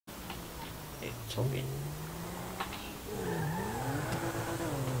左边。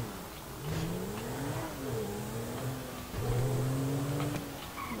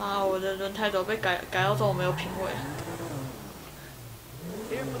妈，我的轮胎都被改到这种没有品味。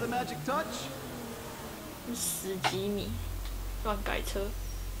10几米，乱改车。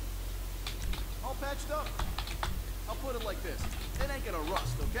All patched up. I'll put it like this. It ain't gonna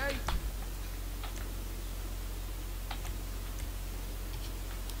rust, okay?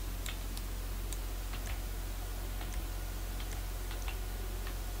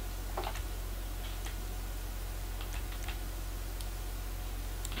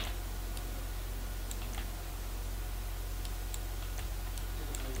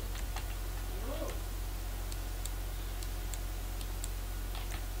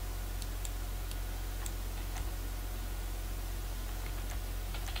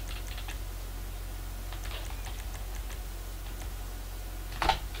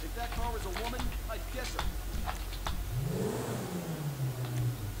 If that car is a woman, I'd guess her.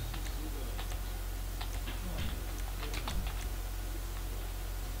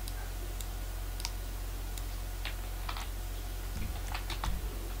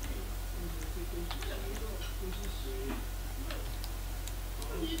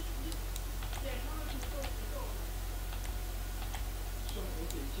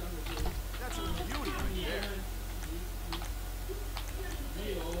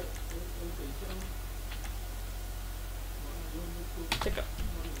 这个。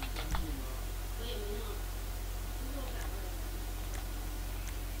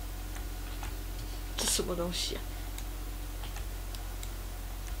这什么东西啊？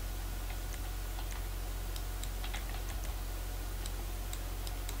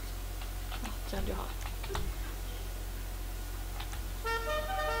这样就好了。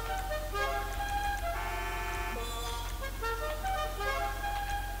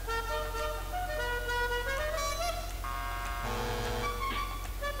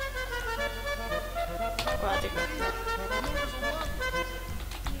挂这个。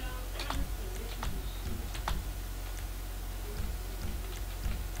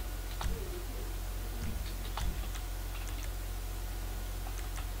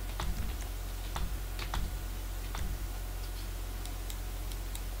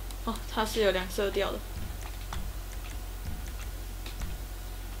哦，它是有2色调的。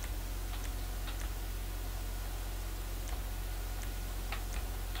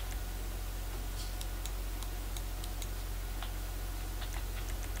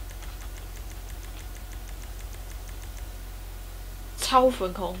超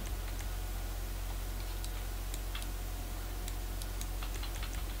粉红。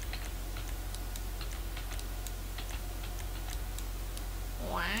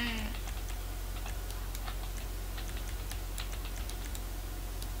哇！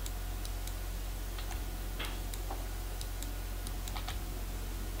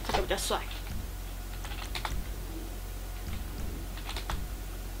这个比较帅。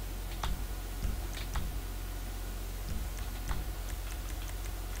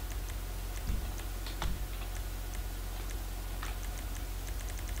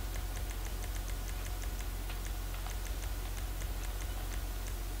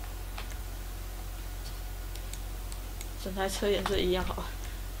整台车颜色一样好。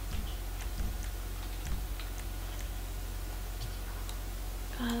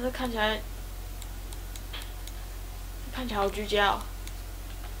啊，这看起来好居家哦。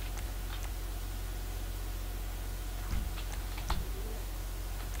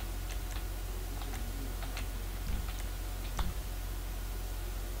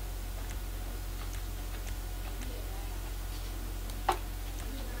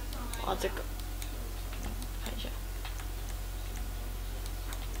哇，这个看一下。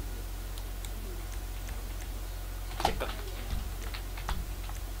这个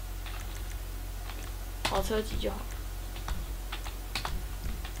跑车级就好。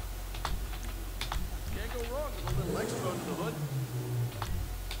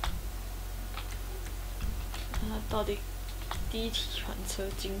看它到底第一体还车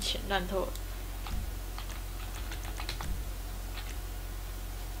金钱烂透了。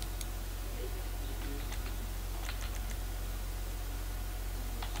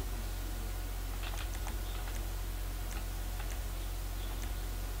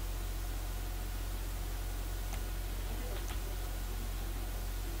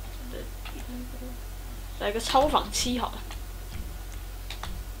来个超仿7好了。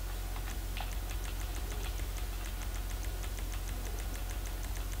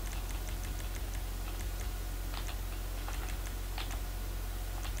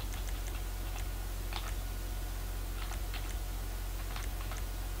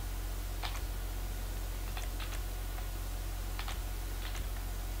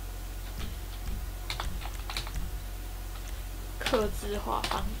刻制化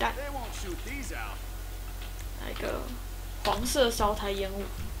防弹， They won't shoot these out. 来个黄色烧胎烟雾，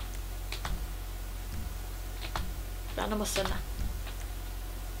不要那么深啊！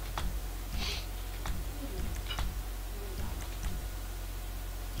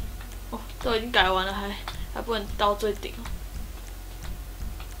哦，都已经改完了，还不能到最顶哦。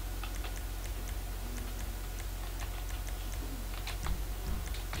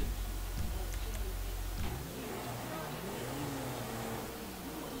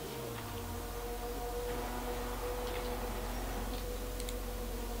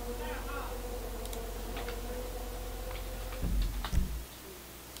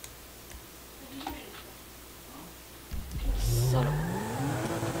 算了。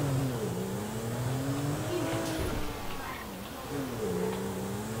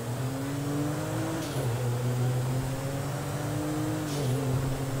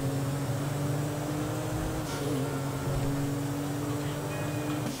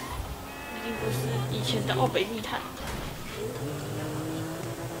已经不是以前的奥北密探。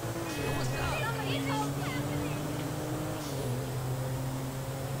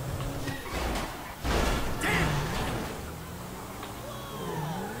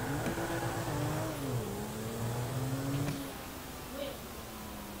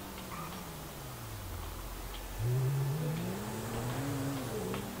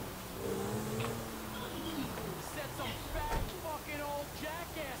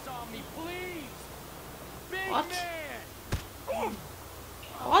 What?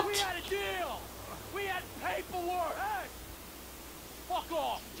 What? We had a deal. We had paperwork. Hey, fuck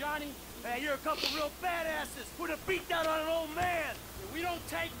off, Johnny. Hey, you're a couple real badasses. Put a beat down on an old man. Yeah, we don't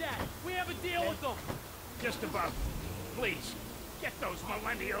take that. We have a deal with them. Just about. Please, get those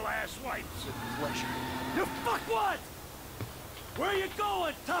millennial ass wipes. Pleasure. You fuck what? Where are you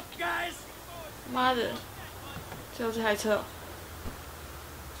going, tough guys? 妈的，最后这台车。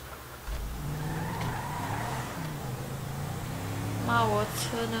 妈，我的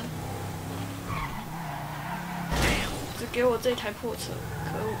车呢？只给我这台破车，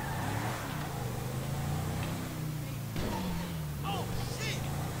可恶！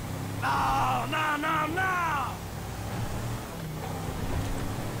 No, no, no, no!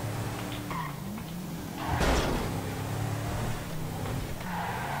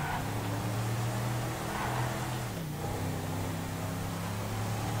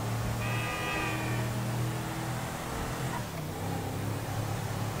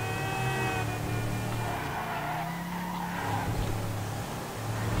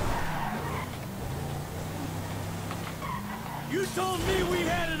 You told me we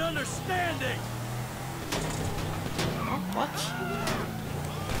had an understanding! Oh, what?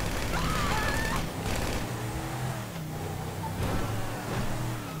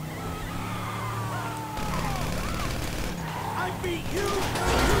 I beat you! You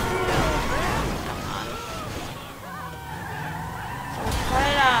man! 走开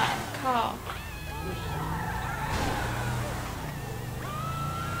啦！靠！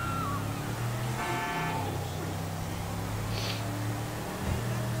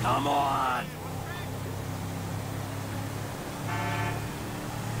 Come on!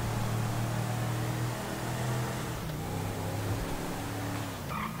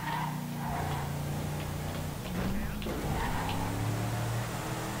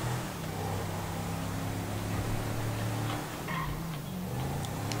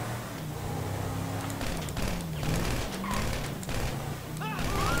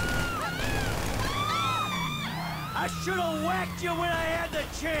 I should have whacked you when I had the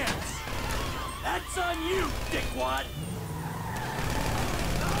chance! That's on you, dickwad!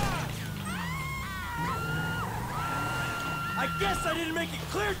 I guess I didn't make it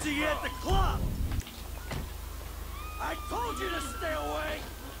clear to you at the club! I told you to stay away!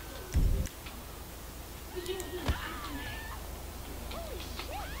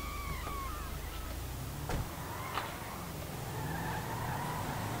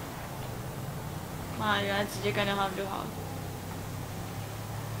妈，原来直接干掉他们就好了。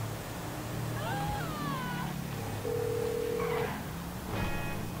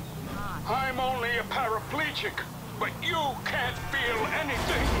 I'm only a paraplegic, but you can't feel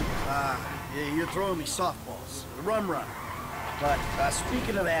anything. Yeah, you're throwing me softballs. Run. But,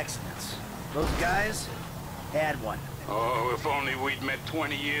 speaking of accidents, those guys had one. Oh, if only we'd met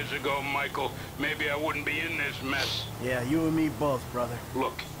 20 years ago, Michael, maybe I wouldn't be in this mess. Yeah, you and me both, brother.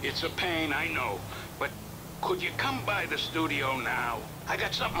 Look, it's a pain, I know, but could you come by the studio now? I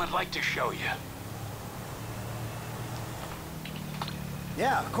got something I'd like to show you.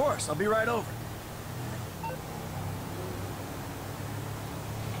 Yeah, of course. I'll be right over.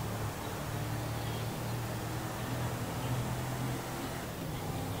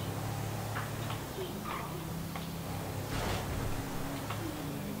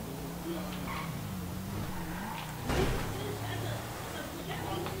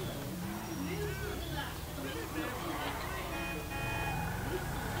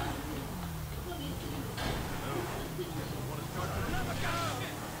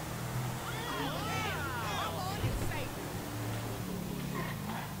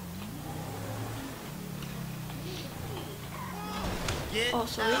 Get Oh,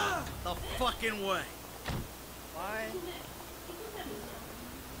 sorry. out the fucking way. Why?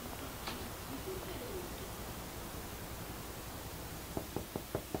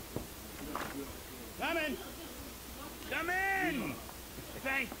 Come in! Come in!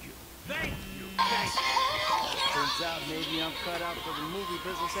 Thank you. Thank you. Thank you. Turns out maybe I'm cut out for the movie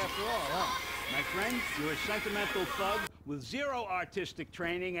business after all, huh? My friend, you're a sentimental thug with zero artistic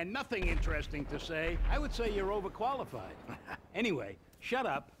training and nothing interesting to say. I would say you're overqualified. Anyway, shut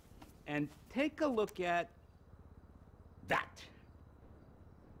up and take a look at that.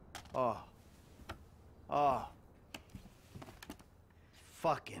 Oh. Oh.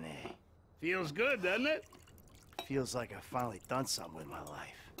 Fucking A. Feels good, doesn't it? Feels like I've finally done something with my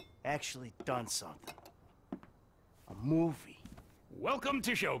life. Actually done something. A movie. Welcome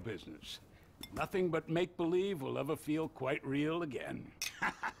to show business. Nothing but make-believe will ever feel quite real again.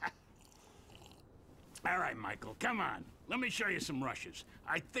 All right, Michael, come on. Let me show you some rushes.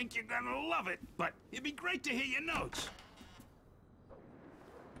 I think you're gonna love it, but it'd be great to hear your notes.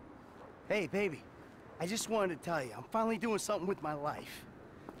 Hey, baby. I just wanted to tell you, I'm finally doing something with my life.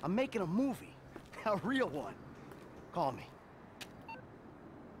 I'm making a movie. A real one. Call me.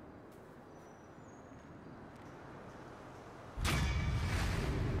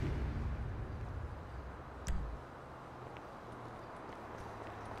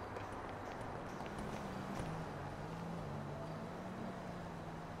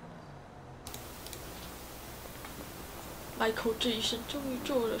 Michael 这一生终于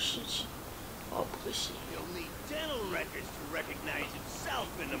做了事情，好不可惜。 You'll need dental records to recognize himself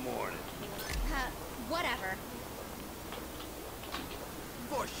in the morning. Whatever.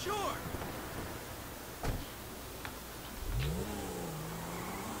 For sure.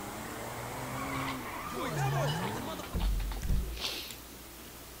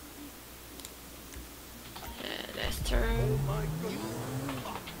 Let's turn.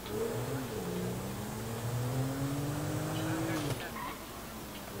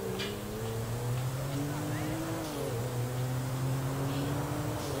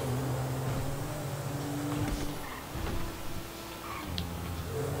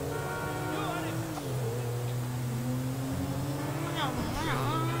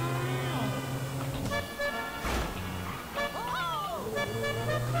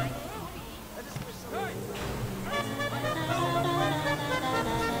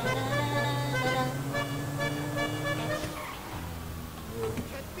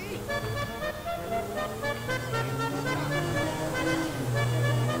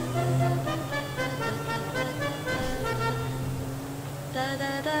 Da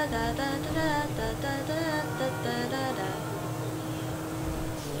da da da da da da da da da da da.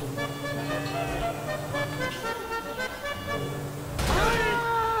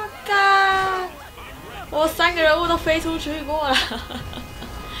 啊！干！我3个人物都飞出去过了，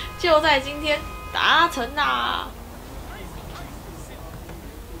就在今天达成啦！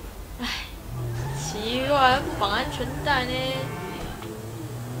唉，奇怪，不绑安全带呢？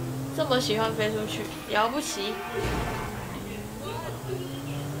这么喜欢飞出去，了不起！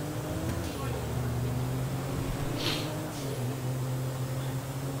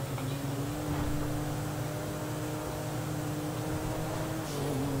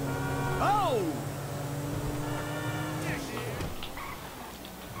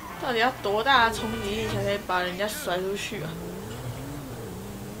 到底要多大的冲击力才可以把人家甩出去啊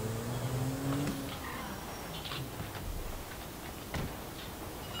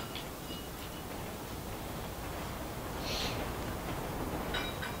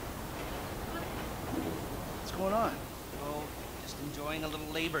？What's going on? Oh, just enjoying a little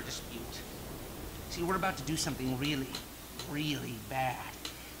labor dispute. See, we're about to do something really, really bad.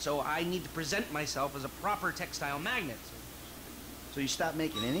 So I need to present myself as a proper textile magnet. So you stopped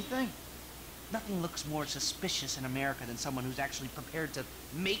making anything? Nothing looks more suspicious in America than someone who's actually prepared to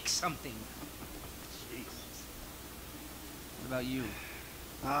make something. Jesus. What about you?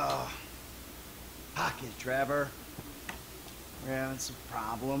 Oh. Pocket, Trevor. We're having some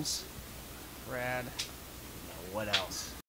problems. Brad? What else?